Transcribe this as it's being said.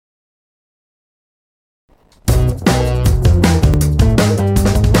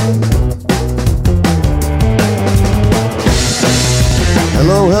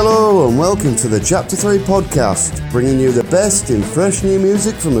Hello, and welcome to the Chapter 3 podcast, bringing you the best in fresh new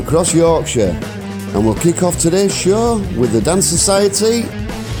music from across Yorkshire. And we'll kick off today's show with the Dance Society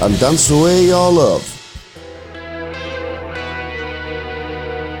and Dance Away Your Love.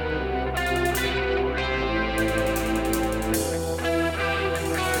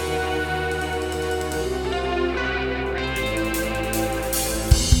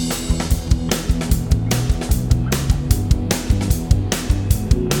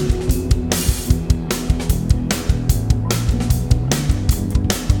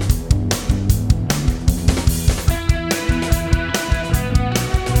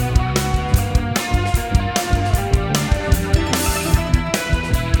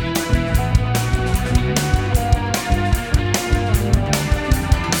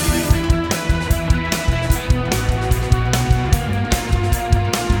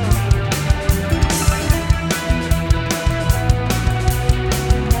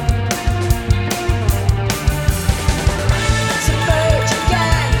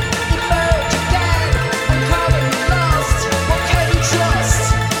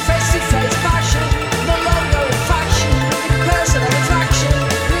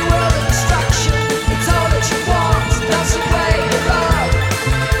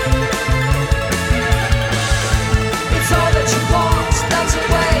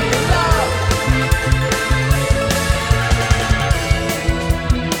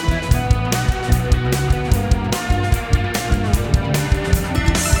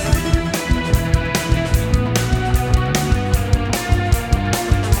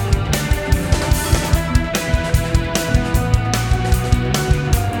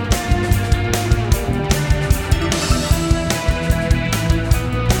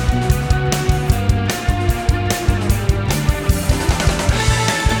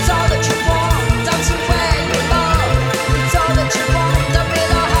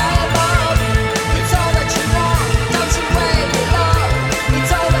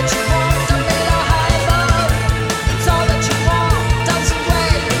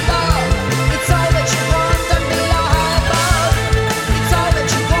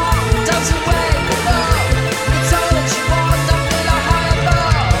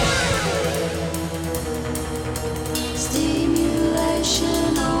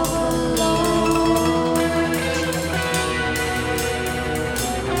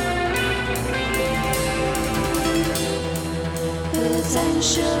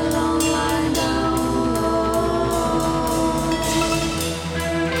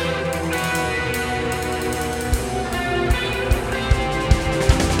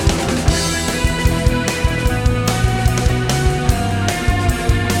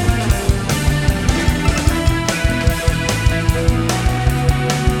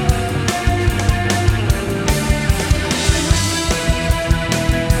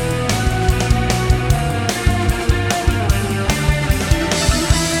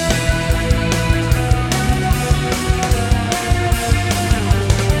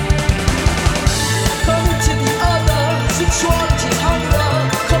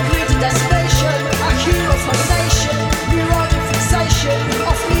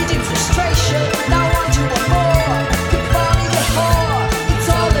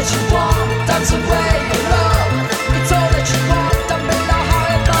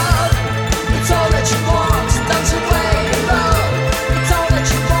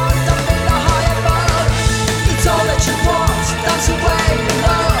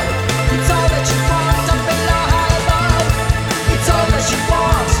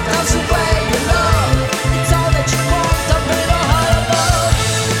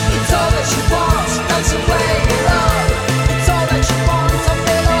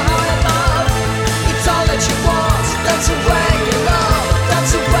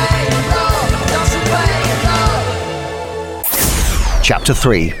 Chapter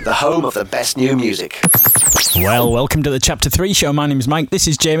 3, the home of the best new music. Well, welcome to the Chapter 3 show. My name's Mike. This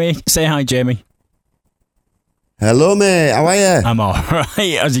is Jamie. Say hi, Jamie. Hello, mate. How are you? I'm all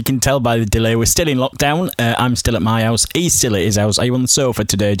right. As you can tell by the delay, we're still in lockdown. I'm still at my house. He's still at his house. Are you on the sofa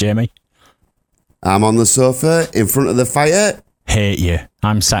today, Jamie? I'm on the sofa in front of the fire. Hate you.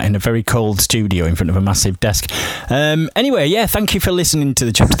 I'm sat in a very cold studio in front of a massive desk. Anyway, yeah, thank you for listening to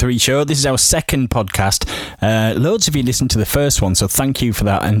the Chapter 3 show. This is our second podcast. Loads of you listened to the first one, so thank you for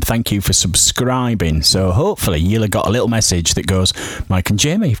that, and thank you for subscribing. So hopefully you'll have got a little message that goes, Mike and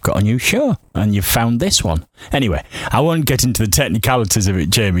Jamie, you've got a new show, and you've found this one. Anyway, I won't get into the technicalities of it,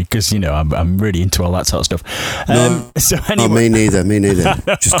 Jamie, because, you know, I'm really into all that sort of stuff. So anyway. Oh, me neither.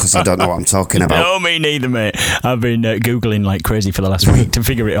 Just because I don't know what I'm talking about. No, me neither, mate. I've been Googling like crazy for the last week to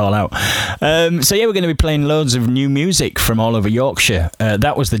figure it all out. So yeah, we're going to be playing loads of new music from all over Yorkshire.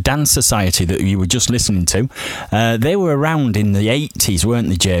 That was the Dance Society that you were just listening to. They were around in the 80s, weren't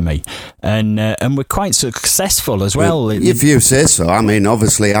they, Jamie? And were quite successful as well. If you say so. I mean,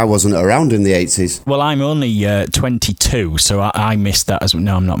 obviously I wasn't around in the 80s. Well, I'm only 22, so I missed that as well.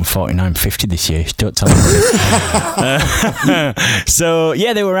 No, I'm not. I'm 49, I'm 50 this year. Don't tell me. So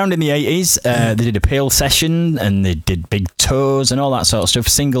yeah, they were around in the 80s. They did a Pale session and they did big tours and all that sort of stuff.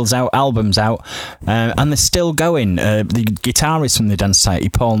 Singles out, albums out, and they're still going. The guitarist from the Dance Society,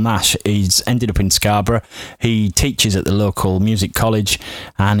 Paul Nash, he's ended up in Scarborough. He teaches at the local music college,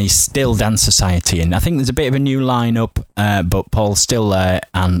 and he's still Dance Society. And I think there's a bit of a new lineup, but Paul's still there,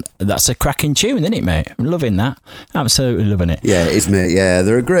 and that's a cracking tune, isn't it, mate? I'm loving that. Absolutely loving it. Yeah, it is, mate. Yeah,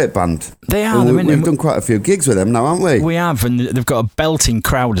 they're a great band. They are. We've done quite a few gigs with them now, haven't we? We have, and they've got a belting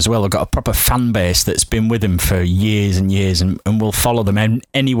crowd as well. They've got a proper fan base that's been with them for years and years, and will follow them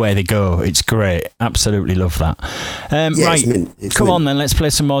anywhere they go. It's great. Absolutely love that. Right, come on then, let's play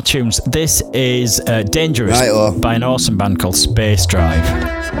some more tunes. This is Dangerous by an awesome band called Space Drive.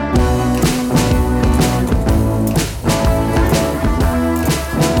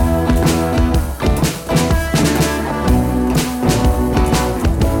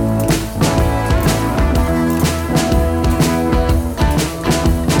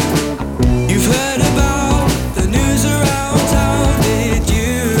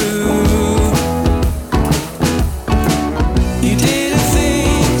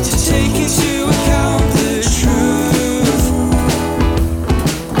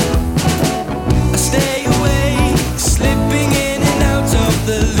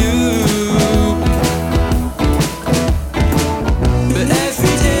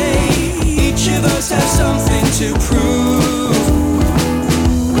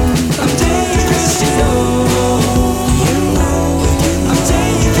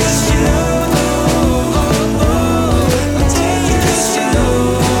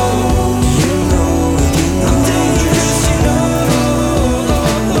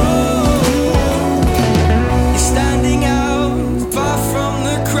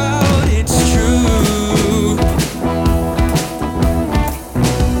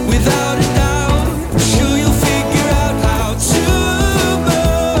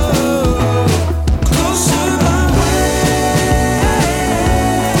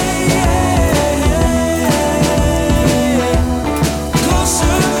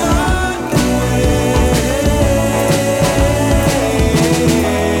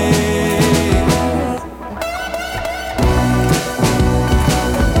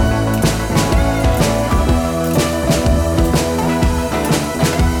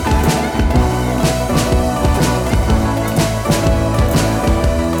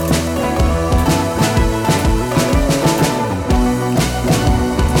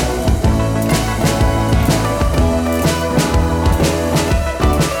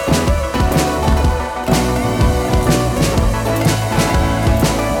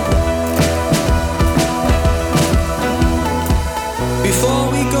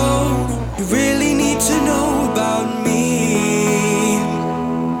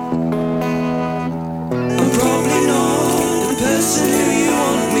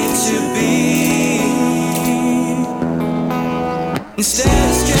 Day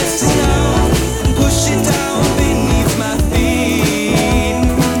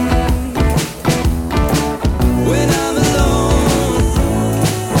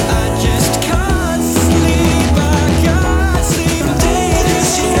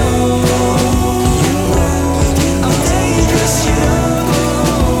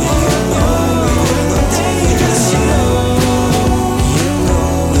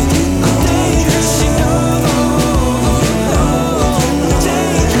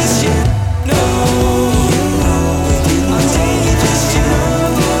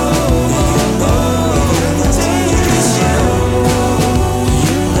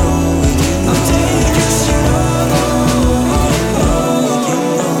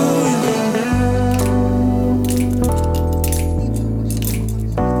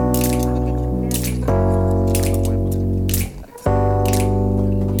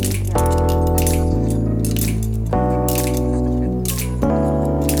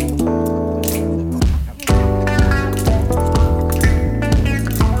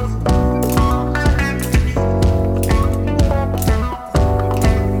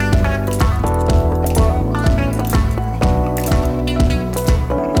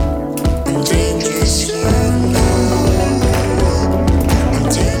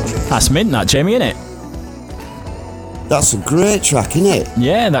mint, that, Jamie, innit? That's a great track, isn't it?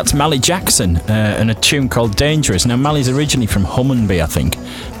 Yeah, that's Mally Jackson and a tune called Dangerous. Now, Mally's originally from Hummonby, I think.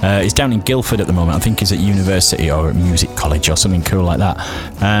 He's down in Guildford at the moment. I think he's at university or at music college or something cool like that.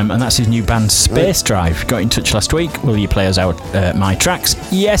 And that's his new band, Space Drive. Got in touch last week. Will you play us out my tracks?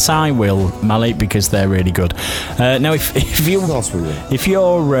 Yes, I will, Mally, because they're really good. Now, if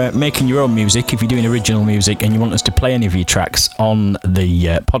you're making your own music, if you're doing original music and you want us to play any of your tracks on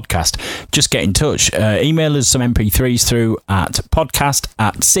the podcast, just get in touch. Email us some MP3s through at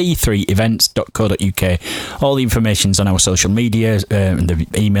podcast@c3events.co.uk. All the information's on our social media and the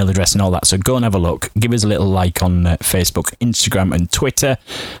email address and all that, so go and have a look. Give us a little like on Facebook, Instagram and Twitter,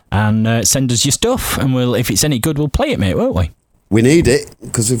 and send us your stuff, and we'll, if it's any good, we'll play it, mate, won't we? We need it,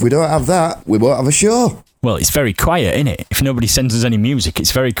 because if we don't have that, we won't have a show. Well, it's very quiet, isn't it? If nobody sends us any music,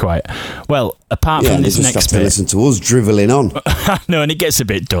 it's very quiet. Well, apart from this next bit, have to listen to us drivelling on. No, and it gets a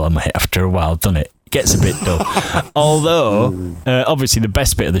bit dull, mate, after a while, doesn't it? Gets a bit dull. Although, obviously, the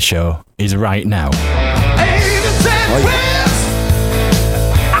best bit of the show is right now.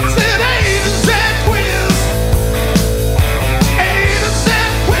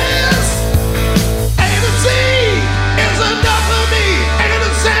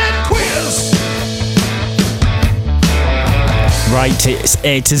 Right, it's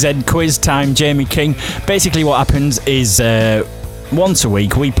A to Z quiz time, Jamie King. Basically what happens is once a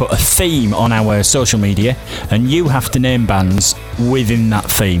week we put a theme on our social media and you have to name bands within that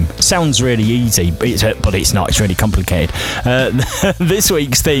theme. Sounds really easy, but it's not. It's really complicated. This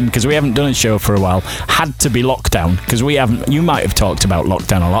week's theme, because we haven't done a show for a while, had to be lockdown, because we haven't. You might have talked about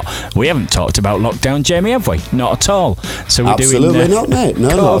lockdown a lot. We haven't talked about lockdown, Jamie, have we? Not at all. So we're absolutely not, mate. No,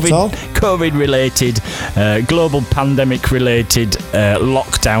 not at all. COVID related, global pandemic related,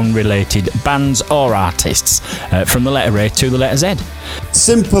 lockdown related bands or artists from the letter A to the letter Z.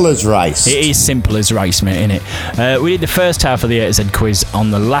 Simple as rice. It is simple as rice, mate, innit? We did the first half of the A to Z quiz on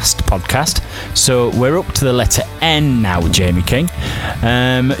the last podcast, so we're up to the letter N now, Jamie King.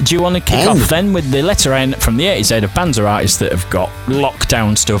 Do you want to kick off then with the letter N from the A to Z of bands or artists that have got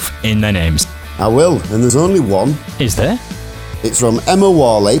lockdown stuff in their names? I will, and there's only one. Is there? It's from Emma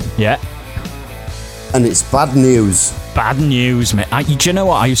Worley. Yeah. And it's Bad News. Bad News, mate. Do you know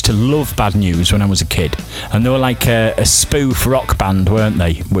what? I used to love Bad News when I was a kid. And they were like a spoof rock band, weren't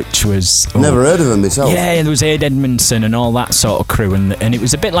they? Which was... Never heard of them myself. Yeah, there was Ade Edmondson and all that sort of crew. And it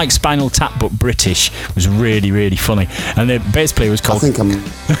was a bit like Spinal Tap, but British. It was really, really funny. And the bass player was called... I think I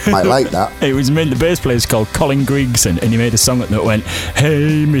might like that. It was the bass player was called Colin Grigson. And he made a song that went,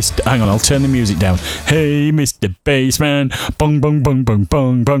 hey, Mr... Hang on, I'll turn the music down. Hey, Mr. Bassman. Bong, bong, bong, bong,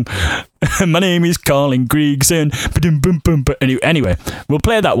 bong, bong. My name is Colin Grigson. Anyway, we'll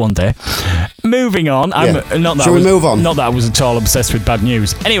play that one day. Moving on. Shall we move on? Not that I was at all obsessed with Bad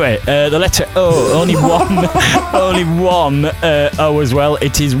News. Anyway, the letter O, only one O as well.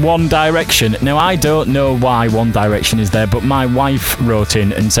 It is One Direction. Now, I don't know why One Direction is there, but my wife wrote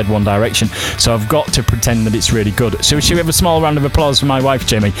in and said One Direction, so I've got to pretend that it's really good. So should we have a small round of applause for my wife,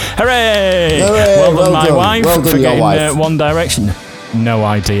 Jamie? Hooray! Hooray! Well done, my wife, for getting One Direction. No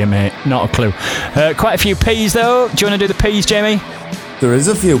idea, mate. Not a clue. Quite a few P's, though. Do you want to do the P's, Jamie? There is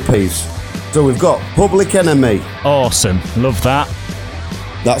a few P's. So we've got Public Enemy. Awesome. Love that.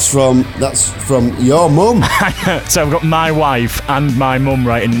 That's from your mum. So I've got my wife and my mum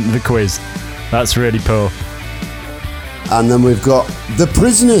writing into the quiz. That's really poor. And then we've got The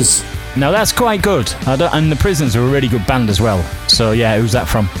Prisoners. Now, that's quite good. And The Prisoners are a really good band as well. So, yeah, who's that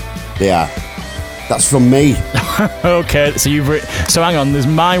from? Yeah. That's from me. Okay, so so hang on, there's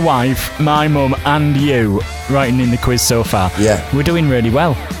my wife, my mum and you writing in the quiz so far. Yeah. We're doing really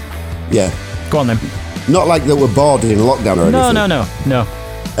well. Yeah. Go on then. Not like that we're bored in lockdown or anything. No.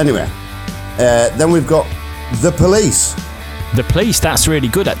 Anyway, then we've got The Police. The Police, that's really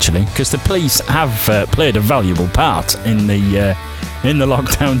good actually, because the Police have played a valuable part in the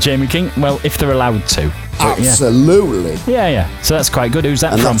lockdown, Jamie King. Well, if they're allowed to. Absolutely. Yeah. So that's quite good. Who's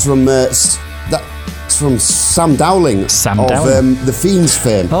that and from? That's from Sam Dowling. Dowling. The Fiends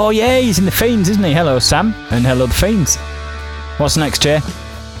fame. Oh yeah, he's in the Fiends, isn't he? Hello, Sam, and hello, the Fiends. What's next, Jay?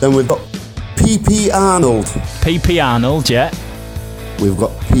 Then we've got P.P. Arnold. P.P. Arnold, yeah. We've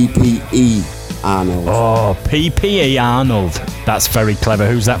got P.P.E. Arnold. Oh, P.P.E. Arnold. That's very clever.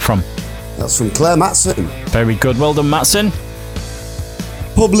 Who's that from? That's from Claire Matson. Very good. Well done, Matson.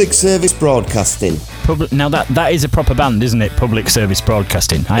 Public Service Broadcasting. Now that is a proper band, isn't it? Public Service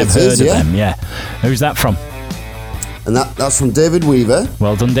Broadcasting. I have heard of them, yeah. Who's that from? And that's from David Weaver.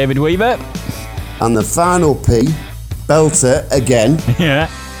 Well done, David Weaver. And the final P, belter again. Yeah.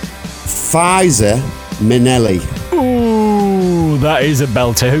 Pfizer Minnelli. Ooh, that is a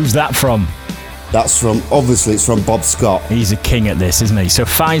belter. Who's that from? That's obviously it's from Bob Scott. He's a king at this, isn't he? So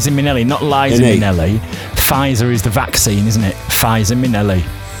Pfizer Minnelli, not Liza Minnelli. Pfizer is the vaccine, isn't it? Pfizer Minnelli.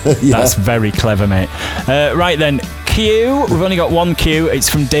 Yeah. That's very clever, mate. Right then, Q. We've only got one Q. It's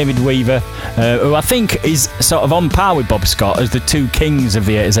from David Weaver, who I think is sort of on par with Bob Scott as the two kings of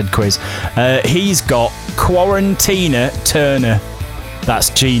the A to Z quiz. He's got Quarantina Turner. That's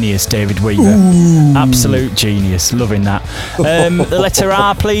genius, David Weaver. Ooh. Absolute genius. Loving that. The letter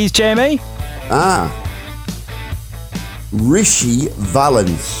R, please, Jamie. Rishi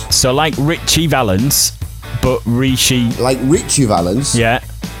Valens. So like Richie Valens, but Rishi. Like Richie Valens? Yeah.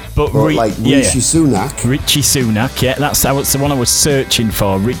 But like Rishi Sunak. Richie Sunak, yeah. That's the one I was searching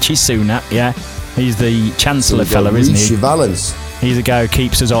for. Richie Sunak, yeah. He's the Chancellor fella, isn't he? Rishi Valens. He's the guy who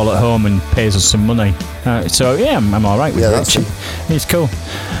keeps us all at home and pays us some money. So, yeah, I'm all right with Richie. He's cool.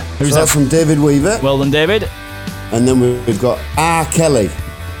 Who's that? From David Weaver. Well done, David. And then we've got R. Kelly.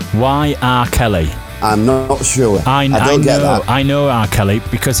 Why R. Kelly? I'm not sure. I don't get that. I know R. Kelly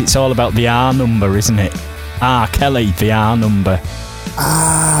because it's all about the R number, isn't it? R. Kelly, the R number.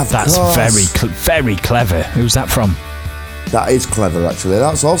 That's very clever. Who's that from? That is clever, actually.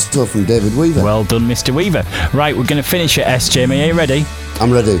 That's also from David Weaver. Well done, Mr. Weaver. Right, we're going to finish at S, Jamie. Are you ready?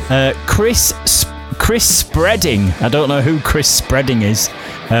 I'm ready. Chris Spreading. I don't know who Chris Spreading is,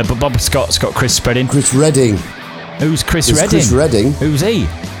 but Bob Scott's got Chris Spreading. Chris Redding. Who's Chris Redding? Chris Redding. Who's he?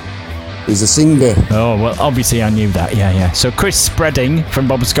 He's a singer. Oh, well, obviously I knew that, yeah. So Chris Spreading from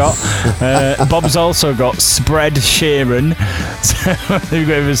Bob Scott. Bob's also got Spread Sheeran. So they've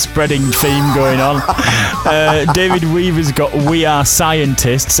got a spreading theme going on. David Weaver's got We Are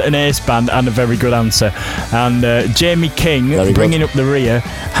Scientists, an ace band, and a very good answer. And Jamie King, bringing up the rear,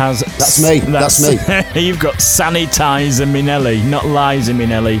 has... That's me. You've got Sanitizer Minnelli, not Liza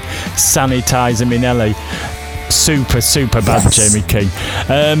Minnelli. Sanitizer Minnelli. Super bad, yes. Jamie King.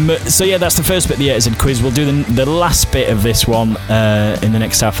 So yeah, that's the first bit of the A to Z quiz. We'll do the last bit of this one in the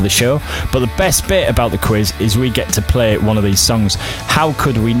next half of the show. But the best bit about the quiz is we get to play one of these songs. How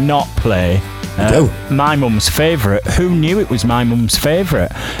could we not play my mum's favourite? Who knew it was my mum's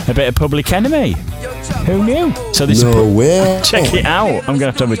favourite? A bit of Public Enemy. Who knew? So this way. Check it out. I'm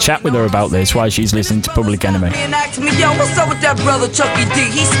going to have a chat with her about this while she's listening to Public Enemy. Yo, what's up with that brother Chucky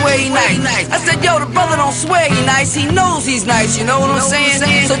D? He swear he nice. I said, yo, the brother don't swear he nice. He knows he's nice, you know what I'm saying?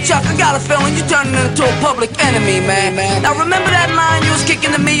 So Chuck, I got a feeling you turning into a Public Enemy, man. Now remember that line you was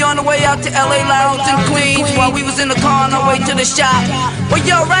kicking to me on the way out to LA Lounge in Queens while we was in the car on our way to the shop? Well,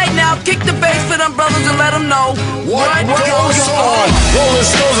 yo, right now, kick the bass for them brothers and let them know what goes on. Rolling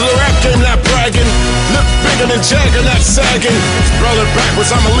Stones in the rap game, not bragging. Look bigger than Jagger, not sagging. Brother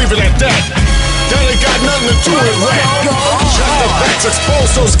backwards, I'ma leave it at that. That ain't got nothing to do with rap. Shut the facts,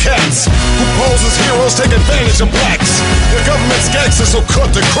 expose those cats who pose as heroes, take advantage of blacks. The government's gangsters, so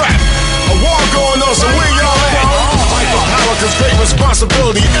cut the crap. A war going on, so where y'all at? Fight for power, cause great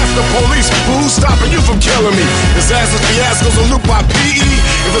responsibility. F the police, but who's stopping you from killing me? Disasters, fiascos, and loop by PE.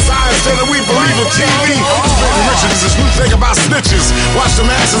 If it's I instead of we believe in TV. Spreading riches is this new thing about snitches. Watch the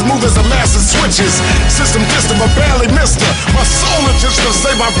masses move as the masses switches. System distant, but barely missed her. My soul is just to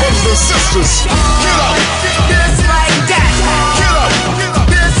save my brothers and sisters. Get up! Just like that. Get up!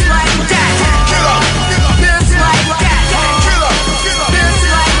 Just like that. Get up! Just like that. Get up! Just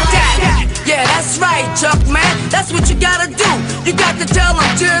like that. Yeah, that's right, Chuck, man. That's what you gotta do. You got to tell them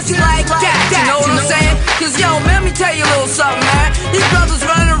just like that. You know what I'm saying? Cause yo, man, let me tell you a little something, man. These brothers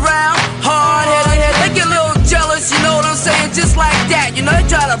running around, hard-headed, they get a little jealous, you know what I'm saying? Just like that. You know, they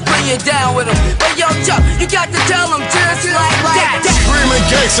try to bring you down with them. But yo, Chuck, you got to tell them just like that. Screaming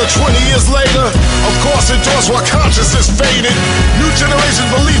gangster 20 years later. Of course, endorsed while conscience is faded. New generations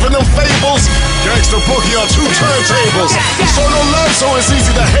believe in them fables. Gangster boogie on 2 turntables. So no love, so it's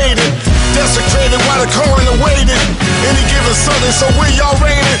easy to hate it. Desecrated while the coroner waited. Any given Sunday, so where y'all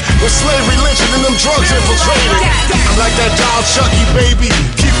raided? With slavery lynching and them drugs infiltrated. I'm like that doll Chucky, baby.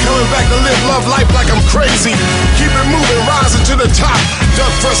 Keep coming back to live love life like I'm crazy. Keep it moving, rising to the top.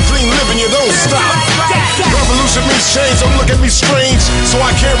 Duck fresh, clean living, you don't stop. Revolution means change, don't look at me strange. So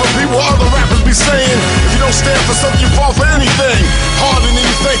I can't repeat what other rappers be saying. If you don't stand for something, you fall for anything. Harder than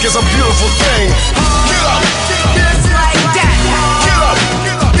you think is a beautiful thing. Get up! Just like that. Get up!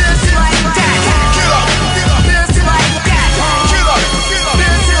 Just like that. Get up! Just like that. Get up!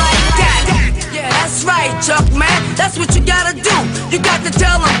 Just like that. Yeah, that's right, Chuck, man. That's what you gotta do. You got to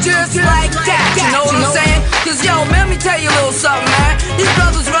tell them just like that. You know what I'm saying? Cause yo, man, let me tell you a little something, man. These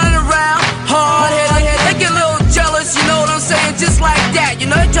brothers running around, hard-headed, they get a little jealous, you know what I'm saying? Just like that. You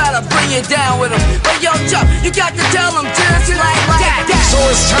know, they try to bring you down with them. But yo, Chuck, you got to tell them just like that. So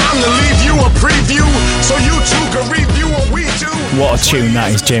it's time to leave you a preview so you too can review what we do. What a tune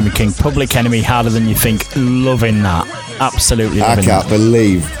that is, Jamie King. Public Enemy, Harder Than You Think. Loving that. Absolutely loving that. I can't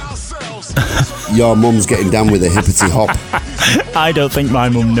believe your mum's getting down with a hippity hop. I don't think my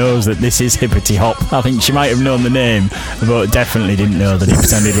mum knows that this is Hippity Hop. I think she might have known the name, but definitely didn't know that it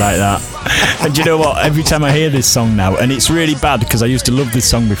sounded like that. And do you know what? Every time I hear this song now, and it's really bad because I used to love this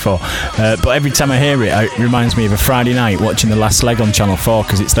song before, but every time I hear it, it reminds me of a Friday night watching The Last Leg on Channel 4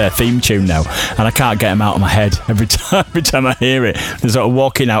 because it's their theme tune now, and I can't get them out of my head every time I hear it. They're sort of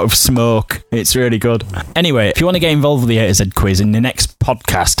walking out of smoke. It's really good. Anyway, if you want to get involved with the A to Z quiz in the next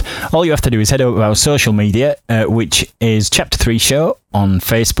podcast, all you have to do is head over to our social media, which is Chapter 3 Show on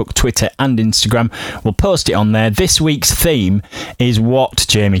Facebook, Twitter and Instagram. We'll post it on there. This week's theme is what,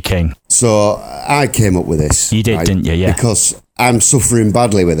 Jamie King? So I came up with this. You did, didn't you? Yeah. Because I'm suffering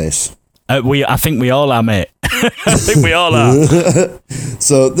badly with this. I think we all are, mate. I think we all are.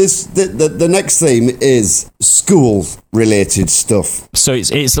 So the next theme is school-related stuff. So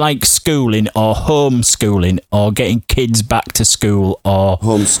it's like schooling or homeschooling or getting kids back to school or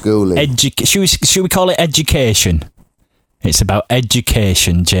homeschooling. Should we call it education? It's about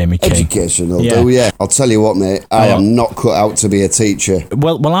education, Jamie King. Education, yeah. I'll tell you what, mate. I am not cut out to be a teacher.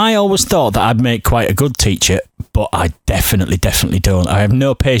 Well, I always thought that I'd make quite a good teacher, but I definitely don't. I have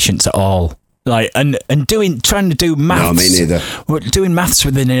no patience at all. Like and trying to do maths. No, me neither. Doing maths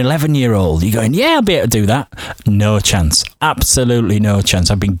with an 11-year-old. You're going, yeah, I'll be able to do that. No chance. Absolutely no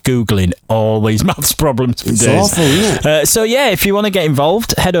chance. I've been Googling all these maths problems for days. It's awful, isn't it? So yeah, if you want to get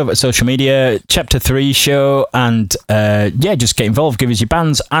involved, head over to social media, Chapter 3 Show, and just get involved. Give us your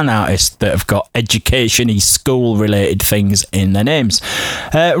bands and artists that have got education-y, school-related things in their names.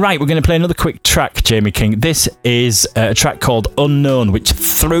 Right, we're going to play another quick track, Jamie King. This is a track called Unknown, which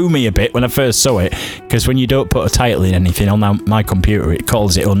threw me a bit when I first saw it, because when you don't put a title in anything on my computer, it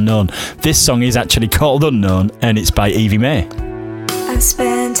calls it Unknown. This song is actually called Unknown, and it's by Evie May. I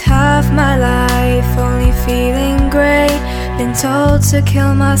spent half my life only feeling great, been told to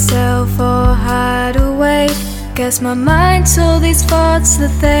kill myself or hide away. Guess my mind told these thoughts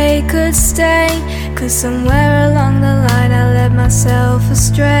that they could stay, 'cause somewhere along the line I led myself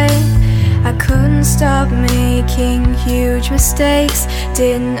astray. I couldn't stop making huge mistakes,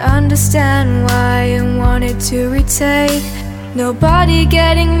 didn't understand why and wanted to retake. Nobody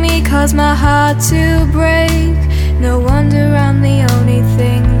getting me caused my heart to break. No wonder I'm the only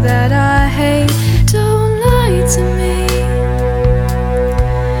thing that I hate. Don't lie to me,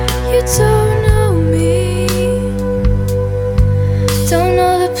 you don't know me. Don't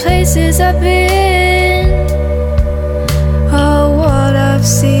know the places I've been or what I've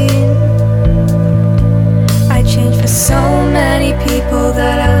seen. Changed for so many people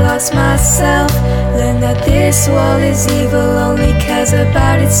that I lost myself. Learned that this world is evil, only cares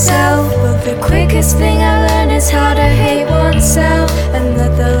about itself. But the quickest thing I learned is how to hate oneself, and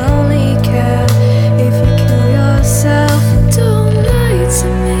that they'll only care if you kill yourself. Don't lie to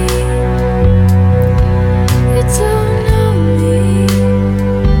me, you don't know me.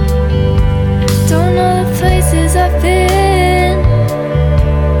 Don't know the places I've been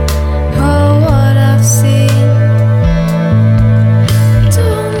or what I've seen.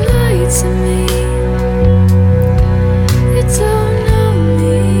 To me, you don't know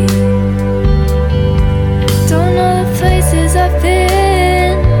me. Don't know the places I've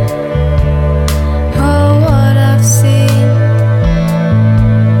been or what I've seen.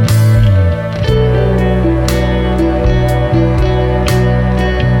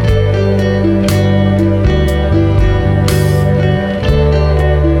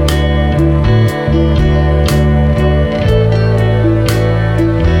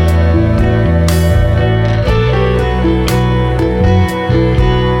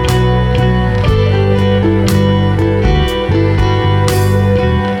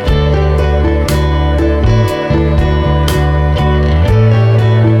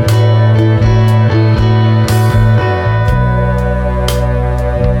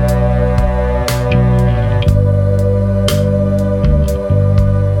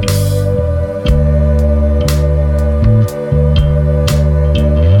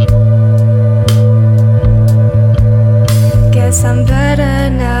 I'm better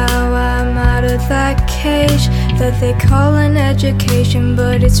now, I'm out of that cage that they call an education,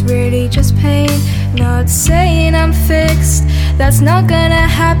 but it's really just pain. Not saying I'm fixed, that's not gonna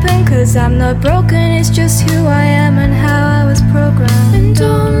happen, 'cause I'm not broken, it's just who I am and how I was programmed. And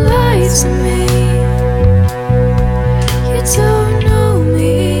don't lie to me, you don't know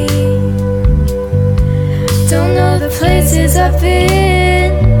me. Don't know the places I've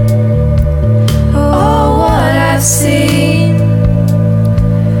been or what I've seen.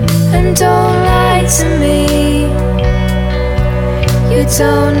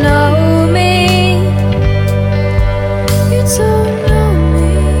 don't know me. You don't know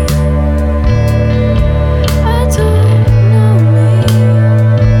me. I don't know me.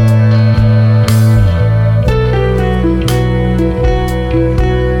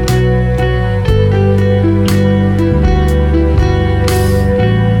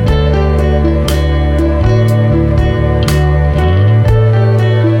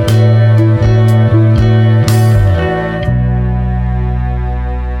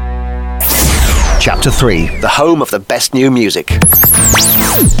 Chapter 3, the home of the best new music.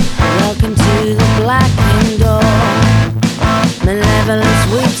 Welcome to the blackened door. Malevolence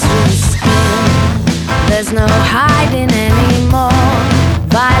weeps through the skin. There's no hiding anymore.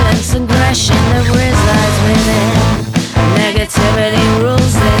 Violence, aggression that resides within. Negativity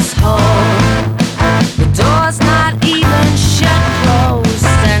rules this hole. The door's not even shut closed,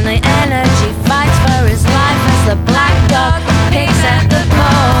 and the energy fights for his life as the black dog picks at the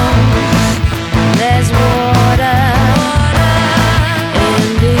bone. There's water in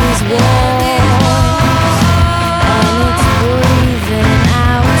these walls, and it's breathing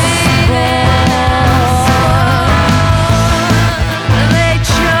out spores. They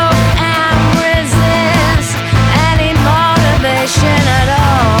choke and resist any motivation at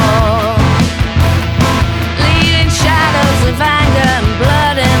all, leaving shadows of anger and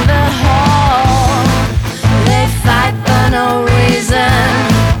blood in the hall. They fight for no reason.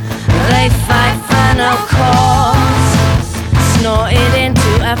 They fight for no cause, snorted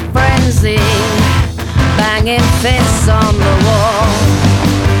into a frenzy, banging fists on the wall.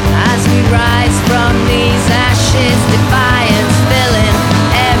 As we rise from these ashes, defiance filling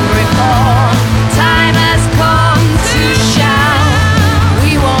every pore. Time has come to shout,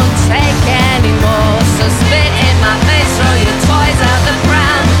 we won't take anymore. So spit in my face, throw your toys out the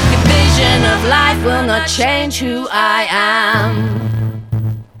ground. Your vision of life will not change who I am.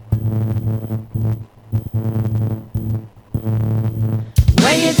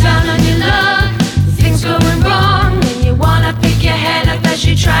 When you're down on your luck, things going wrong, and you wanna pick your head up as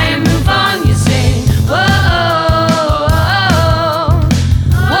you try and move on. You sing, whoa, whoa,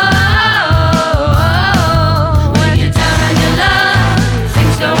 whoa. When you're down on your luck,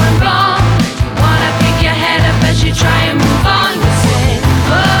 things going wrong, and you wanna pick your head up as you try and move on. You sing,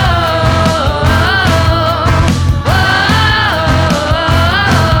 whoa, whoa.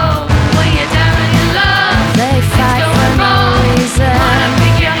 When you're down on your luck, they fight for no reason.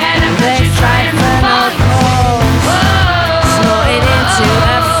 They fight for no cause, snorted into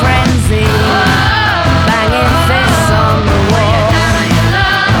a frenzy, banging fists on the wall.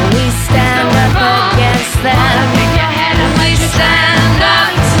 We stand up against them, we stand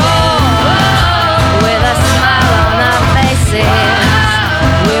up tall, with a smile on our faces,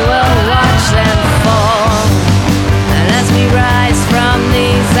 we will watch them fall. And as we rise from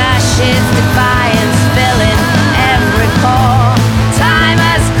these ashes, defiance filling every pore. Time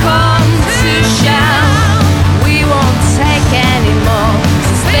has come to shout, we won't take anymore.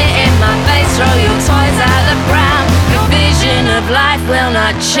 So spit in my face, throw your toys out the ground. Your vision of life will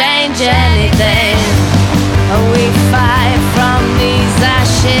not change anything. We fight from these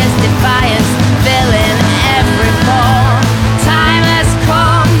ashes, defiance filling every pore. Time has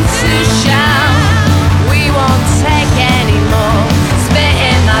come to shout, we won't take anymore. Spit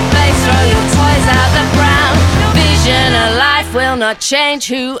in my face, throw your toys out the ground. Your vision of life will not change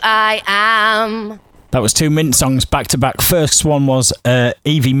who I am. That was two Mint songs back to back. First one was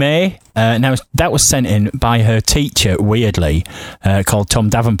Evie May. Now, that was sent in by her teacher, weirdly, called Tom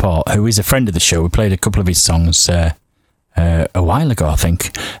Davenport, who is a friend of the show. We played a couple of his songs a while ago, I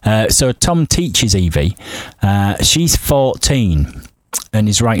think. So Tom teaches Evie. She's 14. And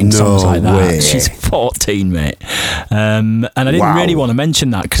is writing songs like that. Way. She's 14, mate. And I didn't really want to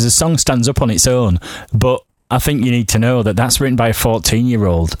mention that because the song stands up on its own. But I think you need to know that that's written by a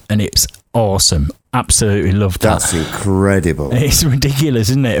 14-year-old, and it's awesome. Absolutely loved that. That's incredible. It's ridiculous,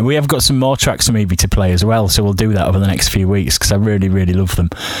 isn't it? We have got some more tracks from Evie to play as well, so we'll do that over the next few weeks because I really, really love them.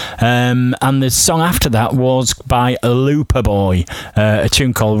 And the song after that was by Looper Boy, a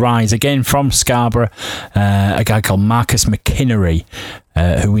tune called Rise, again from Scarborough, a guy called Marcus McInnery,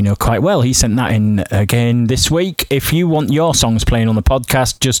 who we know quite well. He sent that in again this week. If you want your songs playing on the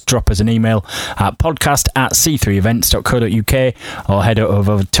podcast, just drop us an email at podcast@c3events.co.uk or head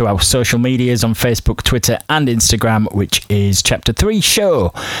over to our social medias on Facebook, Twitter and Instagram, which is Chapter 3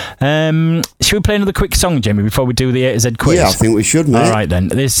 Show. Should we play another quick song, Jimmy, before we do the A to Z quiz? Yeah, I think we should, mate. All right, then.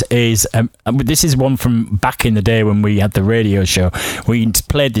 This is one from back in the day when we had the radio show. We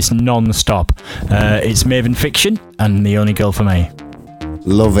played this non-stop. It's Maven Fiction and The Only Girl for Me.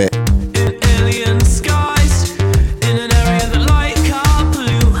 Love it. In alien skies, in an area that light can't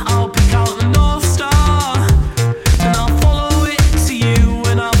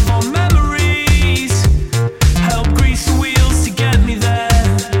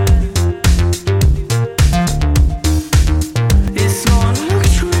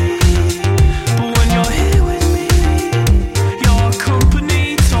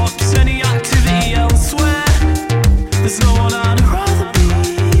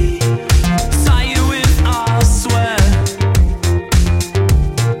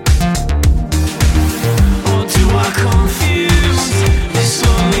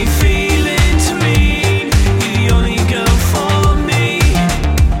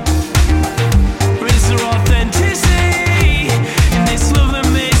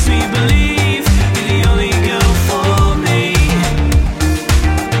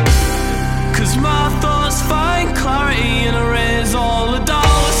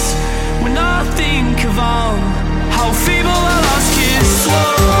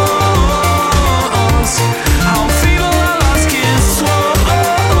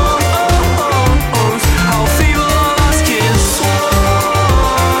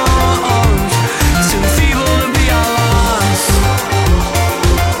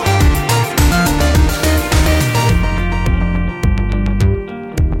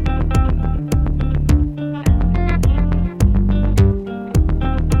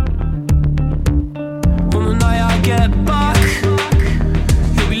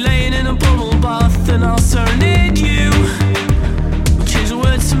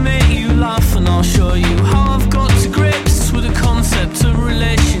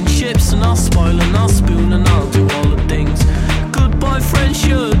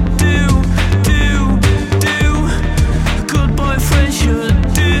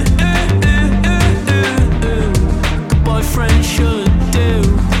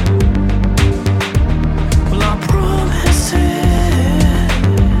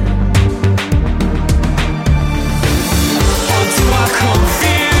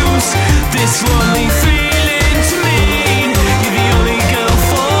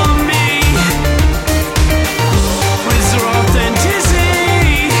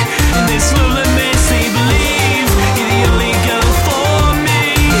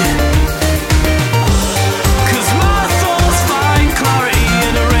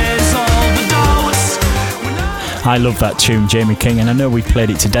I love that tune, Jamie King, and I know we've played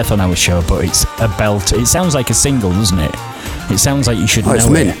it to death on our show, but it's a belt. It sounds like a single, doesn't it? It sounds like you should know it's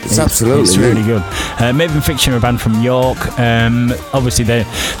it. mint. It's absolutely It's mint. really good. Maven Fiction are a band from York. Obviously, they're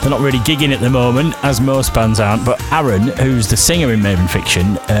not really gigging at the moment, as most bands aren't, but Aaron, who's the singer in Maven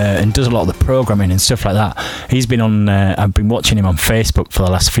Fiction and does a lot of the programming and stuff like that, he's been on, I've been watching him on Facebook for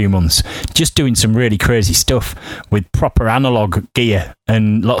the last few months, just doing some really crazy stuff with proper analogue gear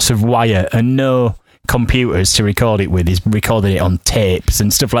and lots of wire and no computers to record it with. He's recorded it on tapes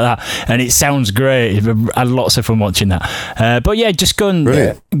and stuff like that, and it sounds great. I had lots of fun watching that. But yeah, just go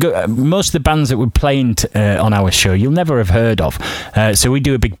and go, most of the bands that we're playing on our show you'll never have heard of, so we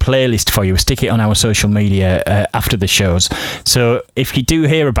do a big playlist for you. We stick it on our social media after the shows, so if you do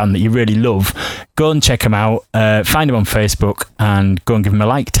hear a band that you really love, go and check them out, find them on Facebook and go and give them a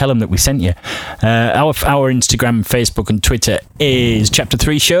like. Tell them that we sent you. Our Instagram, Facebook and Twitter is Chapter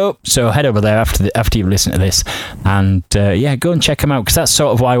 3 Show, so head over there after you listen to this, and go and check them out, because that's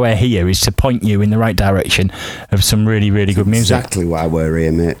sort of why we're here, is to point you in the right direction of some really, really good music. Exactly why we're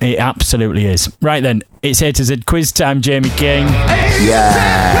here, mate. It absolutely is. Right then, it's A to Z quiz time, Jamie King.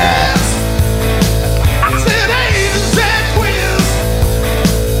 Yeah.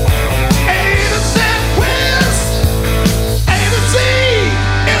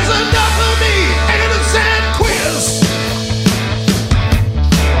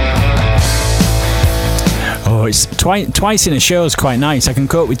 It's twice in a show is quite nice. I can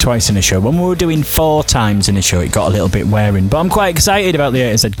cope with twice in a show. When we were doing 4 times in a show, it got a little bit wearing. But I'm quite excited about the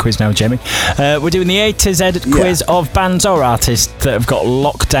A to Z quiz now, Jamie. We're doing the A to Z quiz of bands or artists that have got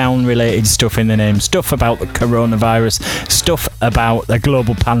lockdown-related stuff in their name. Stuff about the coronavirus, stuff about the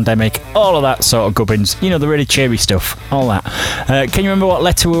global pandemic, all of that sort of gubbins. You know, the really cheery stuff, all that. Can you remember what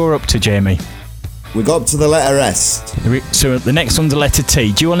letter we were up to, Jamie? We got up to the letter S. So the next one's the letter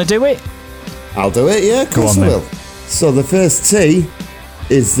T. Do you want to do it? I'll do it, yeah, of course I will. So the first T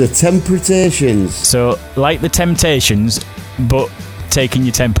is the Tempertations. So, like the Temptations, but taking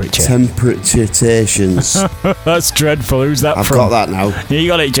your temperature. Tempertations. That's dreadful. Who's that I've from? got that now. Yeah, you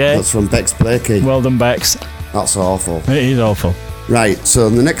got it, Jay. That's from Bex Blakey. Well done, Bex. That's awful. It is awful. Right, so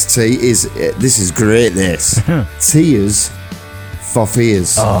the next T is, this is great, this. Tears for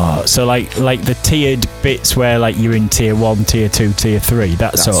Fears. Oh, so like the tiered bits where like you're in tier 1, tier 2, tier 3.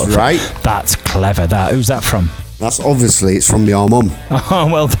 That's sort of right. That's clever. That. Who's that from? That's obviously, it's from your mum. Oh,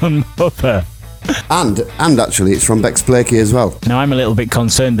 well done, mother. And actually, it's from Bex Blakey as well. Now, I'm a little bit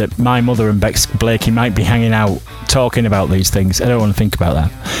concerned that my mother and Bex Blakey might be hanging out talking about these things. I don't want to think about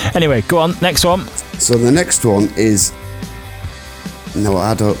that. Anyway, go on. Next one. So the next one is... No,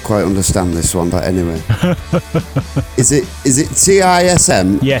 I don't quite understand this one, but anyway. Is it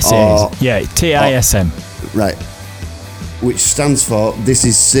TISM? Yes, it is. Yeah, TISM. Right. Which stands for This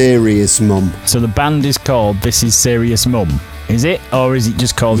Is Serious Mum. So the band is called This Is Serious Mum, is it? Or is it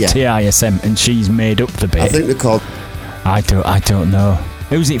just called TISM and she's made up the bit? I think they're called... I don't know.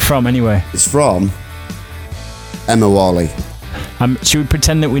 Who's it from anyway? It's from Emma Worley. Should we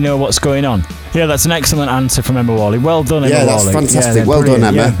pretend that we know what's going on? Yeah, that's an excellent answer from Emma Worley. Well done, Emma Worley. Yeah, that's fantastic. Well done,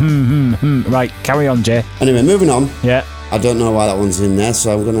 Emma. Yeah. Right, carry on, Jay. Anyway, moving on. Yeah. I don't know why that one's in there,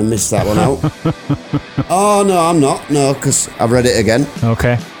 so I'm going to miss that one out. Oh, no, I'm not. No, because I've read it again.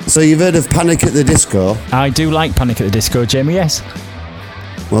 Okay. So you've heard of Panic at the Disco? I do like Panic at the Disco, Jamie, yes.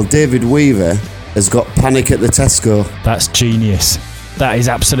 Well, David Weaver has got Panic at the Tesco. That's genius. That is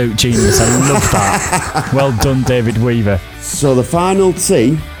absolute genius. I love that. Well done, David Weaver. So the final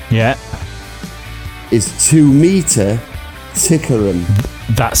T is 2 metre Tickerum.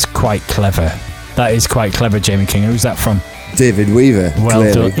 That's quite clever. That is quite clever, Jamie King. Who's that from? David Weaver. Well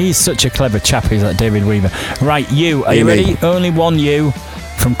clearly. done. He's such a clever chap, is that David Weaver. Right, you. Are you ready? Only one you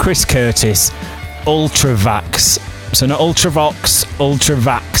from Chris Curtis. Ultravax. So not Ultravox,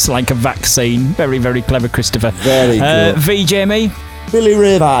 Ultravax, like a vaccine. Very, very clever, Christopher. Very good. V, Jamie? Billy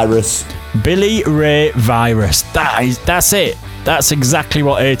Ray Virus. Billy Ray Virus. That's it. That's exactly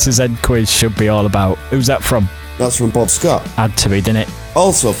what A to Z quiz should be all about. Who's that from? That's from Bob Scott. Had to be, didn't it?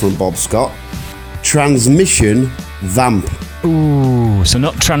 Also from Bob Scott, Transmission Vamp. Ooh, so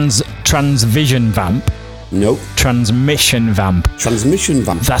not Transvision Vamp. Nope. Transmission Vamp. Transmission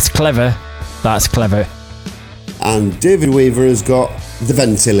Vamp. That's clever. That's clever. And David Weaver has got The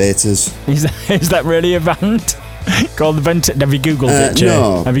Ventilators. Is that really a band? Called The Ventilators? Have you Googled it, Jay?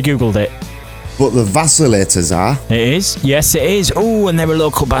 No. Have you Googled it? But the Vacilators are. It is? Yes, it is. Oh, and they're a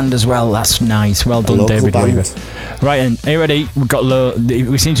local band as well. That's nice. Well done, David Weaver. Right, and are you ready?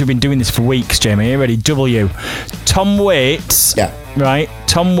 We seem to have been doing this for weeks, Jamie. Are you ready? W. Tom Waits. Yeah. Right,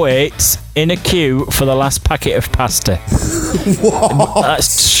 Tom Waits in a queue for the last packet of pasta. What?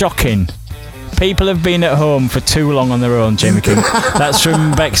 That's shocking. People have been at home for too long on their own, Jamie King. That's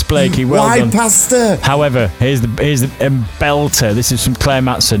from Bex Blakey. Well Why, done. Pastor? However, here's the belter. This is from Claire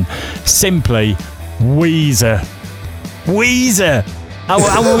Matson. Simply Weezer. Weezer. How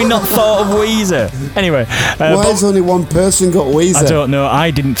have we not thought of Weezer? Anyway. Why has only one person got Weezer? I don't know. I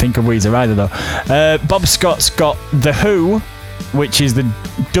didn't think of Weezer either, though. Bob Scott's got The Who, which is the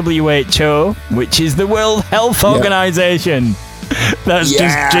WHO, which is the World Health Organization. That's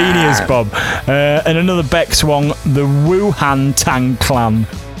just genius, Bob. And another Bex one, the Wuhan Tang Clan.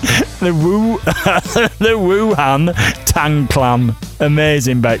 The Wuhan Tang Clan.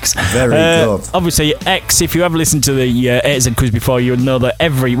 Amazing, Bex. Very good. Obviously, X, if you have listened to the AZ quiz before, you'll know that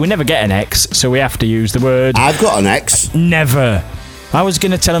we never get an X, so we have to use the word. I've got an X. Never. I was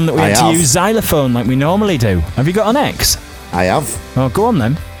going to tell them that we had to use xylophone like we normally do. Have you got an X? I have. Oh, go on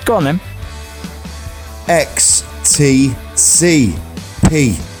then. XTCP.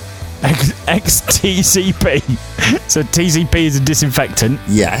 XTCP. So TCP is a disinfectant.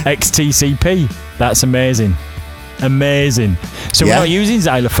 Yeah. XTCP. That's amazing. Amazing. So we're not using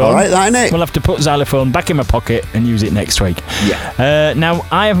xylophone. All right, that innit? We'll have to put xylophone back in my pocket and use it next week. Yeah. Now,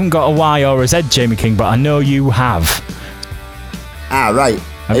 I haven't got a Y or a Z, Jamie King, but I know you have. Right.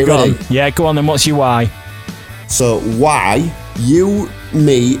 Have you got them? Yeah, go on then. What's your Y? So, Y, you,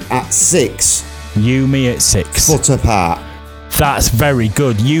 me at 6. You, me at 6 foot apart. That's very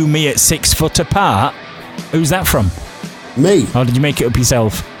good. You, me at 6 foot apart. Who's that from? Me. Or did you make it up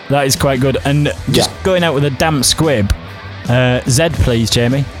yourself? That is quite good. And just going out with a damp squib. Z, please,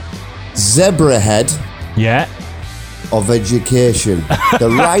 Jamie. Zebra head. Yeah. Of education. The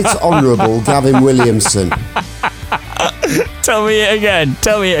Right Honourable Gavin Williamson. Tell me it again.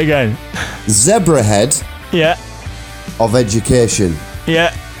 Zebra head. Yeah. Of education.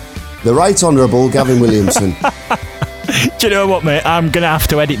 Yeah. The Right Honourable Gavin Williamson. Do you know what, mate? I'm going to have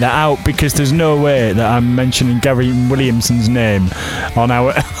to edit that out because there's no way that I'm mentioning Gavin Williamson's name on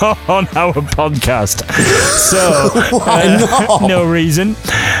our podcast. So, why not? No reason.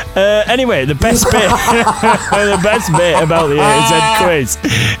 Anyway, the best bit about the AZ quiz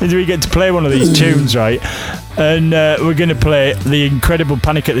is we get to play one of these tunes, right? And we're going to play the incredible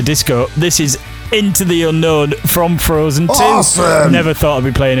Panic at the Disco. This is Into the Unknown from Frozen 2. Awesome. Never thought I'd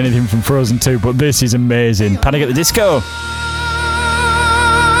be playing anything from Frozen 2, but this is amazing. Panic at the Disco.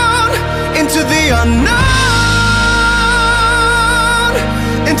 Into the unknown.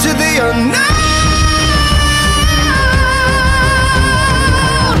 Into the unknown.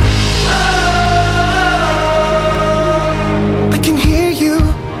 I can hear you,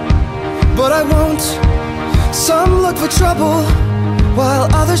 but I won't. Some look for trouble, while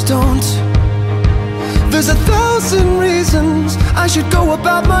others don't. There's 1,000 reasons I should go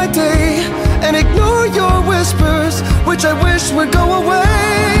about my day and ignore your whispers, which I wish would go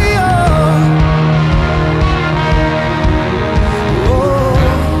away. Oh.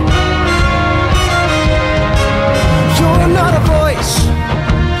 You're not a voice,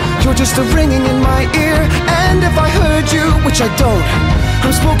 you're just a ringing in my ear. And if I heard you, which I don't,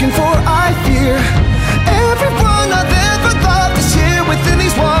 I'm spoken for, I fear. Everyone I've ever loved is here within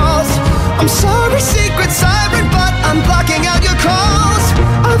these walls. I'm sorry, secret siren, but I'm blocking out your calls.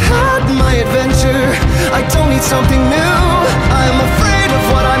 I've had my adventure, I don't need something new. I'm afraid of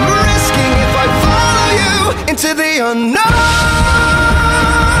what I'm risking if I follow you into the unknown.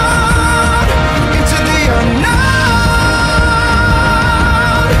 Into the unknown.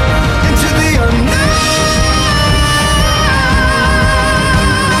 Into the unknown.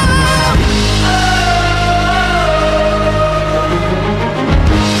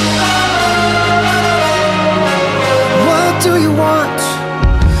 Do you want?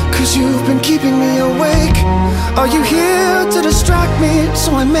 'Cause you've been keeping me awake. Are you here to distract me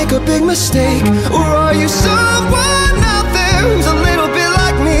so I make a big mistake? Or are you someone out there who's a little bit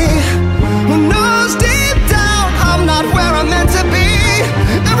like me, who knows deep down I'm not where I'm meant to be?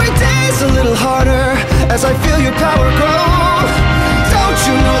 Every day's a little harder as I feel your power grow. Don't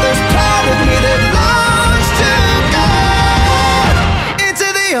you know there's part of me that longs to go into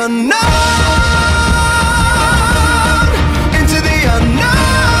the unknown.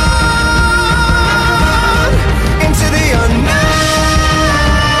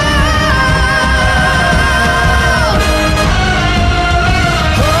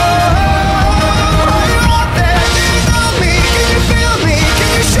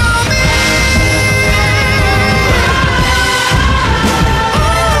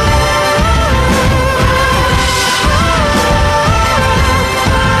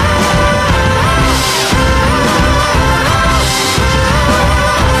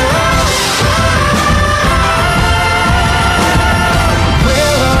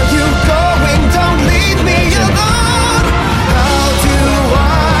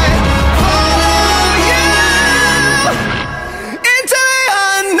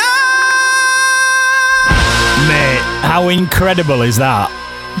 How incredible is that?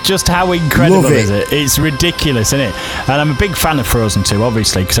 Just how incredible is it? It's ridiculous, isn't it? And I'm a big fan of Frozen 2,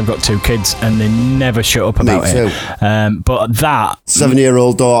 obviously, because I've got 2 kids and they never shut up about it. But that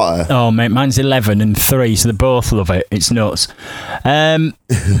 7-year-old daughter. Oh, mate, mine's 11 and 3, so they both love it. It's nuts.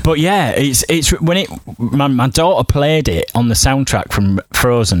 But yeah, it's when my daughter played it on the soundtrack from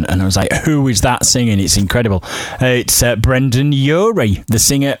Frozen, and I was like, "Who is that singing?" It's incredible. It's Brendan Urie, the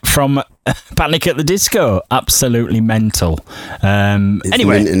singer from Panic at the Disco. Absolutely mental.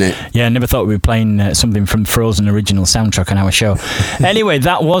 Anyway, yeah, I never thought we'd be playing something from Frozen original soundtrack on our show. Anyway,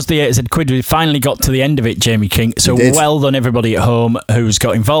 that was the 8Z Quid. We finally got to the end of it, Jamie King. So well done, everybody at home who's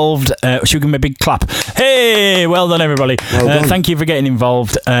got involved. Should we give them a big clap? Hey, well done, everybody. Well done. Thank you for getting involved.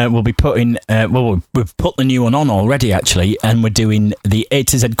 We'll be putting, we've put the new one on already, actually, and we're doing the A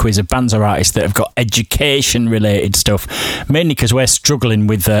to Z quiz of bands or artists that have got education-related stuff, mainly because we're struggling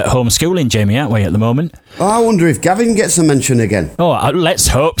with homeschooling, Jamie, aren't we, at the moment? Oh, I wonder if Gavin gets a mention again. Oh, let's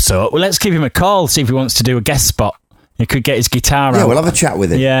hope so. Well, let's give him a call, see if he wants to do a guest spot. He could get his guitar out. Yeah, we'll have a chat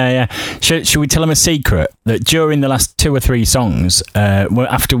with him. Yeah. Should we tell him a secret? That during the last 2 or 3 songs,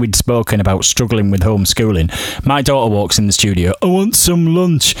 after we'd spoken about struggling with homeschooling, my daughter walks in the studio, I want some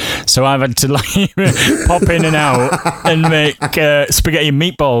lunch. So I've had to pop in and out and make spaghetti and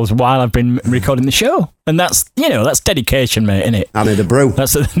meatballs while I've been recording the show. And that's dedication, mate, innit? I need a brew.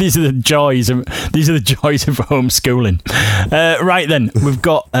 These are the joys of homeschooling. Right then, we've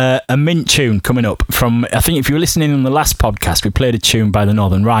got a mint tune coming up from, I think if you were listening on the last podcast, we played a tune by the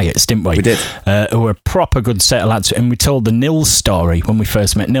Northern Riots, didn't we? We did. Who were a proper good set of lads, and we told the Nils story when we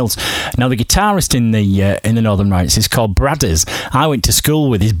first met Nils. Now, the guitarist in the Northern Riots is called Bradders. I went to school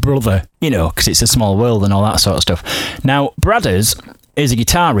with his brother, because it's a small world and all that sort of stuff. Now, Bradders is a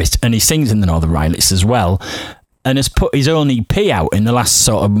guitarist and he sings in the Northern Riots as well, and has put his own EP out in the last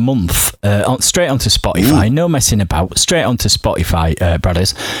sort of month, straight onto Spotify. No messing about, straight onto Spotify,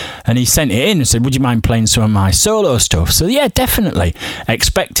 Bradders. And he sent it in and said, would you mind playing some of my solo stuff? So yeah, definitely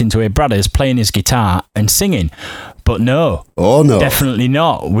expecting to hear Bradders playing his guitar and singing. But no. Oh no. Definitely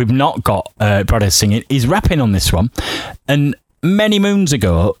not. We've not got Bradders singing. He's rapping on this one. And many moons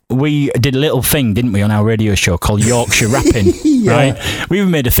ago, we did a little thing, didn't we, on our radio show called Yorkshire Rapping, right? We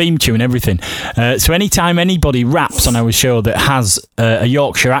even made a theme tune and everything. So anytime anybody raps on our show that has a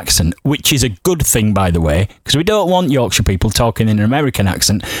Yorkshire accent, which is a good thing, by the way, because we don't want Yorkshire people talking in an American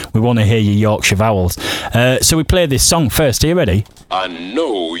accent. We want to hear your Yorkshire vowels. So we play this song first. Are you ready? I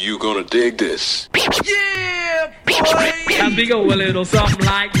know you're gonna dig this. Yeah, boy! As we go a little something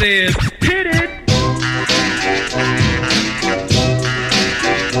like this. Hit it!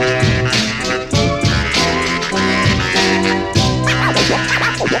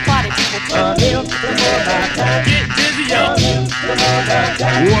 Get dizzy up.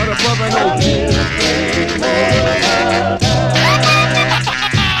 What a brother knows.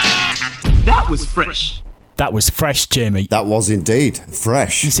 That was fresh. That was fresh, Jamie. That was indeed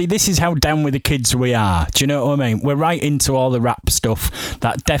fresh. You see, this is how down with the kids we are. Do you know what I mean? We're right into all the rap stuff.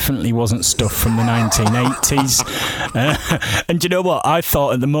 That definitely wasn't stuff from the 1980s. And do you know what? I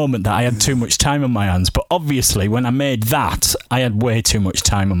thought at the moment that I had too much time on my hands. But obviously, when I made that, I had way too much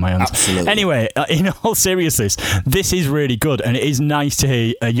time on my hands. Absolutely. Anyway, in all seriousness, this is really good. And it is nice to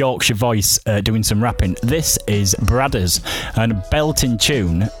hear a Yorkshire voice doing some rapping. This is Bradders. And a belting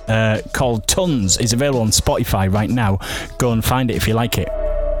tune called Tons is available on Spotify right now. Go and find it if you like it.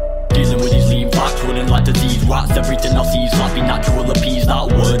 Dealing with these lean facts, running like disease. Rats, everything I see, sloppy natural appease.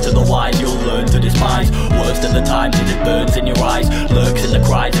 That word to the wise, you'll learn to despise. Worst of the times as it burns in your eyes. Lurks in the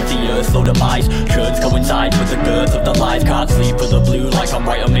cries of the earth, slow demise. Churns coincide with the girth of the lies. Can't sleep for the blue like I'm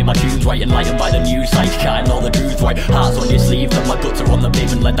right. I make my tunes right, enlightened by the news sites. Shine all the truth right. Hearts on your sleeve, and my guts are on the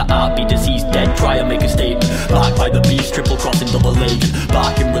pavement. Let the art be deceased, dead. Try and make a statement. Backed by the beast, triple crossing, double agent.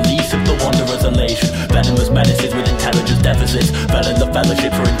 Back in release of the wanderer's elation. Venomous menaces with intelligence deficits. Fell in the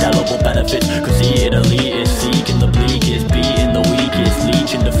fellowship for indelible benefits. Cause see it elitist, seeking the bleakest, beating the weakest,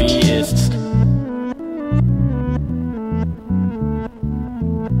 leeching the fetists.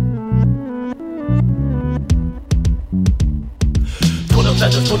 Ton of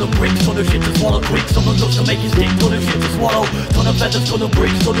feathers, ton of bricks, ton of shit to swallow quick. Someone goes to make it stick, ton of shit to swallow. Ton of feathers, ton of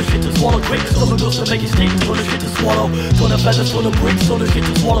bricks, ton of shit to swallow quick. Someone goes to make it stick, ton of shit to swallow. Ton of feathers, ton of bricks, ton of shit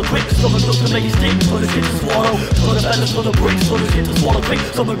to swallow quick. Someone goes to make it stick, ton of shit to swallow. Ton of feathers, ton of bricks, ton of shit to swallow quick.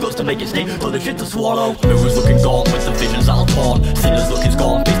 Someone goes to make it stick, ton of shit to swallow. Mirrors looking gone with the visions that'll taunt. Sinners looking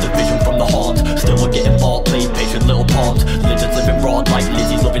gone, face the vision from the haunt. Still we're getting bought, played patient little pawns. Lizards living broad like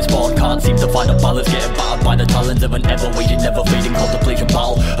Lizzie's loving spawn. Can't seem to find a balance, getting battered by the talons of an ever-waiting, never-fading contemplation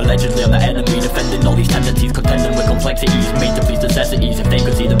battle. Allegedly I'm the enemy, defending all these tendencies, contending with complexities, made to please necessities. If they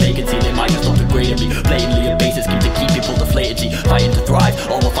could see the vacancy, they might just not degrade me. Blatantly a basis, keep to keep people thrive.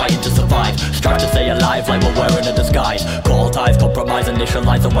 All we're fighting to survive, strive to stay alive like we're wearing a disguise. Call ties, compromise,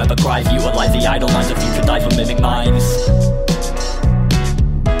 initialize the web of cries. Utilize the idle minds, the future dies for mimic minds.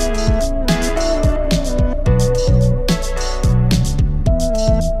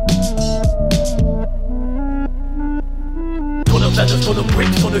 Ton of feathers, ton of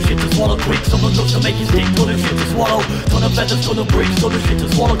bricks, ton of shit to swallow quick. Someone looks to make it stick, ton of shit to swallow. Ton of feathers, ton of bricks, ton of shit to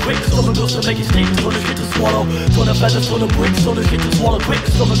swallow quick. Someone looks to make it stick, ton of shit to swallow. Ton of feathers, ton of bricks, ton of shit to swallow quick.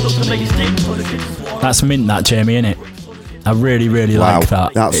 Someone looks to make it stick, ton of shit to swallow. That's mint, that, Jamie, innit? I really, really like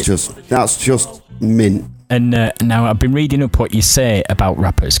that. That's just mint. And now I've been reading up what you say about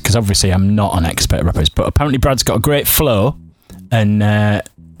rappers, because obviously I'm not an expert at rappers, but apparently Brad's got a great flow, and I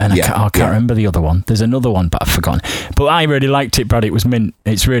can't remember the other one. There's another one, but I've forgotten. But I really liked it, Brad. It was mint.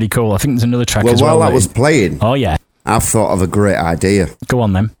 It's really cool. I think there's another track as well. While that was playing, oh yeah, I've thought of a great idea. Go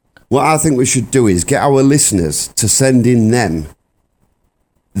on then. What I think we should do is get our listeners to send in them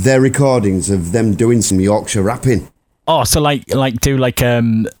their recordings of them doing some Yorkshire rapping. Oh, so like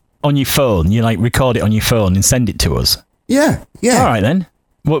on your phone, you like record it on your phone and send it to us. Yeah. All right then.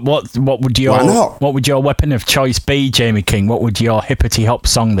 What would your weapon of choice be, Jamie King? What would your hippity hop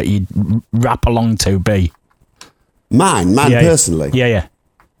song that you'd rap along to be? Mine personally. Yeah.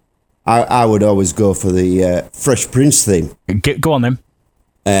 I would always go for the Fresh Prince theme. Go on then.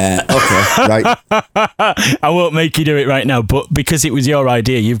 Okay, right. I won't make you do it right now, but because it was your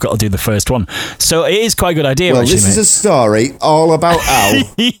idea, you've got to do the first one. So it is quite a good idea. Well, actually, this is a story all about how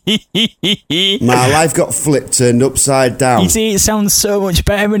my life got flipped, turned upside down. You see, it sounds so much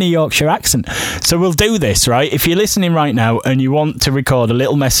better in a Yorkshire accent. So we'll do this, right? If you're listening right now and you want to record a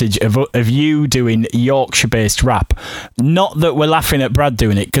little message of you doing Yorkshire-based rap, not that we're laughing at Brad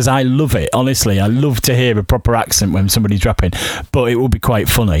doing it, because I love it. Honestly, I love to hear a proper accent when somebody's rapping, but it will be quite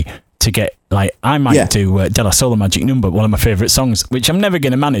funny to get, like, I might do De La Soul, Magic Number, one of my favourite songs, which I'm never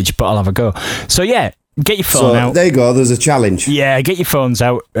going to manage, but I'll have a go. So yeah, get your phone out. There you go, there's a challenge. Yeah, get your phones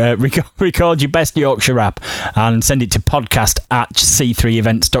out, record your best Yorkshire rap and send it to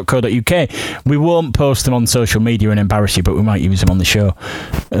podcast@c3events.co.uk. We won't post them on social media and embarrass you, but we might use them on the show.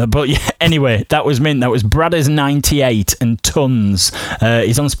 But yeah, anyway, that was mint. That was Bradders98 and Tons.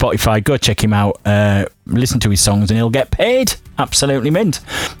 He's on Spotify. Go check him out. Listen to his songs and he'll get paid. Absolutely mint.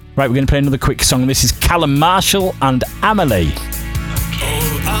 Right, we're going to play another quick song. This is Callum Marshall and Amelie.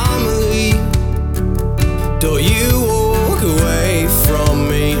 Oh, Amelie, don't you walk away from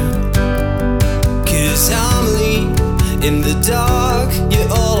me, 'cause Amelie, in the dark,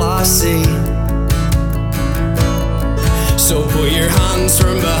 you're all I see. So put your hands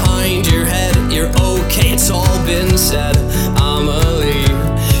from behind your head, you're okay, it's all been said. Amelie,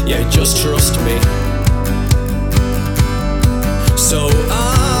 yeah, just trust me. So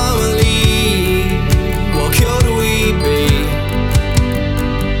Amelie, what could we be?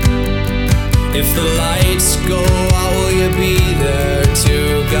 If the lights go out, will you be there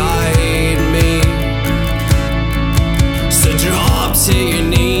to guide me? So drop to your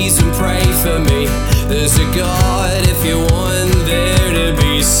knees and pray for me. There's a God if you want there to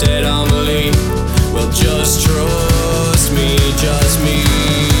be, said Amelie. Well, just trust me, just me.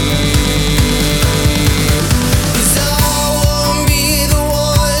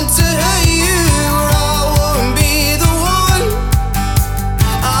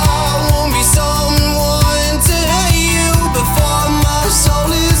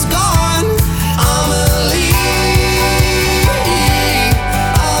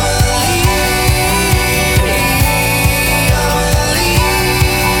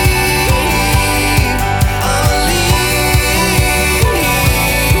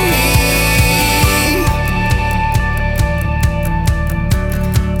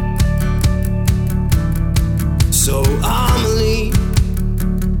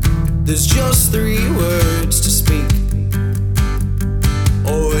 There's just 3 words to speak.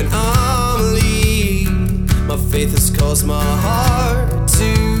 Oh, and Amelie, my faith has caused my heart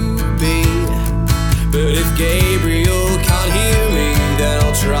to beat. But if Gabriel can't hear me, then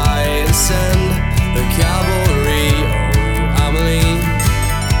I'll try and send the cavalry. Oh, Amelie,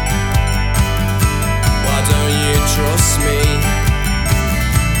 why don't you trust me?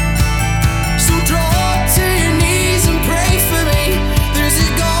 So drop to your knees and pray for me. There's a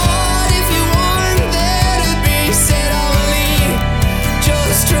God if you want there to be, said Amelie.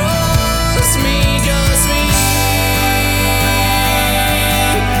 Just trust me, just me.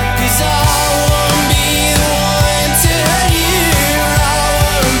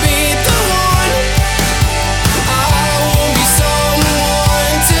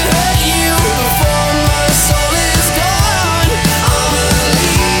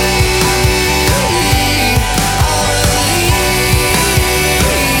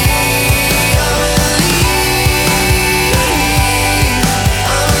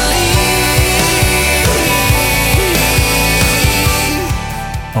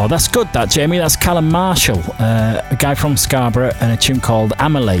 Oh, that's good, that, Jamie. That's Callum Marshall, a guy from Scarborough, and a tune called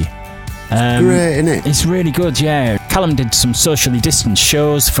Amelie. Great, isn't it? It's really good, yeah. Callum did some socially distanced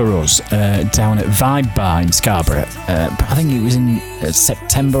shows for us down at Vibe Bar in Scarborough. I think it was in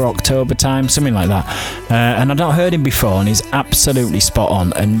September, October time, something like that. And I'd not heard him before, and he's absolutely spot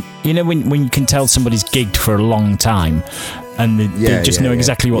on. And you know when you can tell somebody's gigged for a long time, and they just know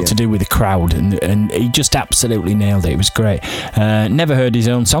exactly what to do with the crowd, and he just absolutely nailed it. It was great. Never heard his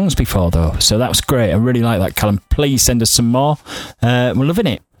own songs before, though, so that was great. I really like that, Callum. Please send us some more. We're loving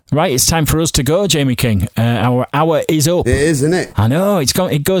it. Right, it's time for us to go, Jamie King. Our hour is up. It is, isn't it? I know,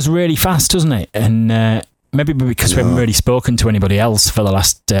 it goes really fast, doesn't it? And maybe because we haven't really spoken to anybody else for the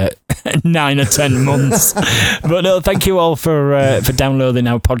last 9 or 10 months. But no, thank you all for downloading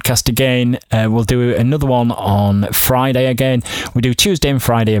our podcast again. We'll do another one on Friday again. We do Tuesday and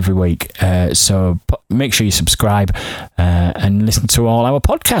Friday every week. So make sure you subscribe and listen to all our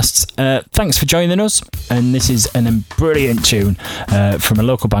podcasts. Thanks for joining us. And this is a brilliant tune from a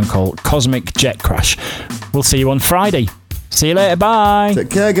local band called Cosmic Jet Crash. We'll see you on Friday. See you later. Bye. Take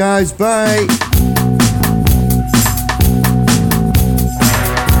care, guys. Bye.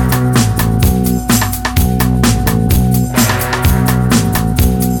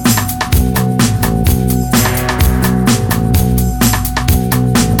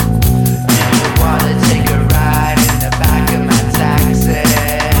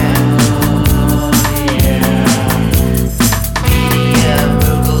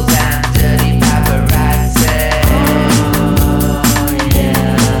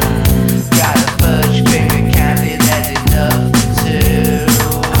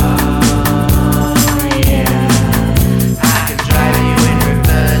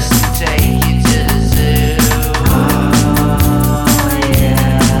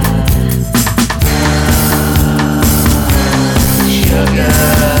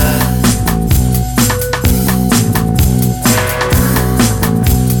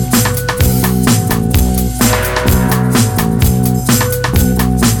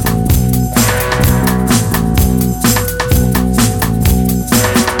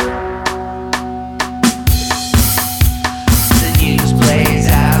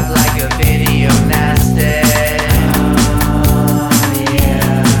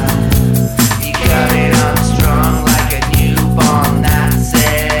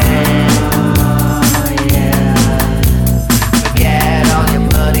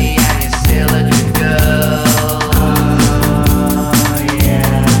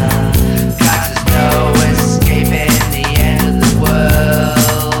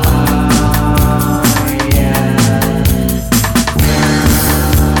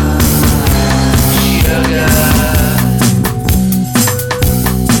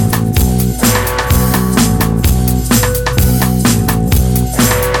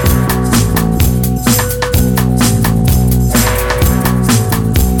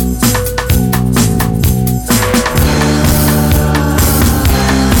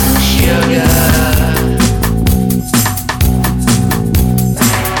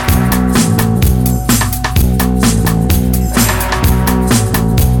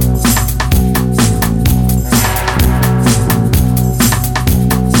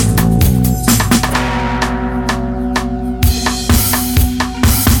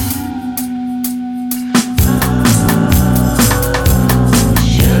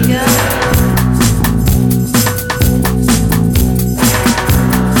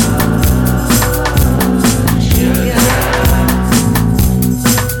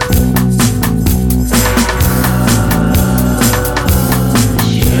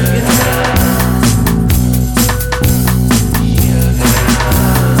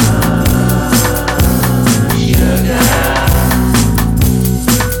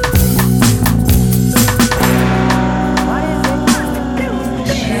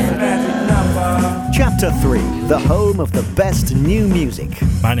 Chapter 3, the home of the best new music.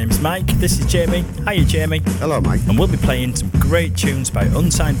 My name's Mike, this is Jamie. Hiya, Jamie. Hello, Mike. And we'll be playing some great tunes by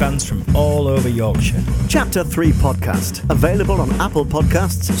unsigned bands from all over Yorkshire. Chapter 3 podcast, available on Apple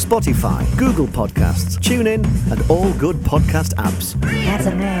Podcasts, Spotify, Google Podcasts, TuneIn, and all good podcast apps. That's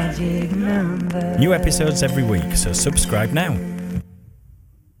a magic number. New episodes every week, so subscribe now.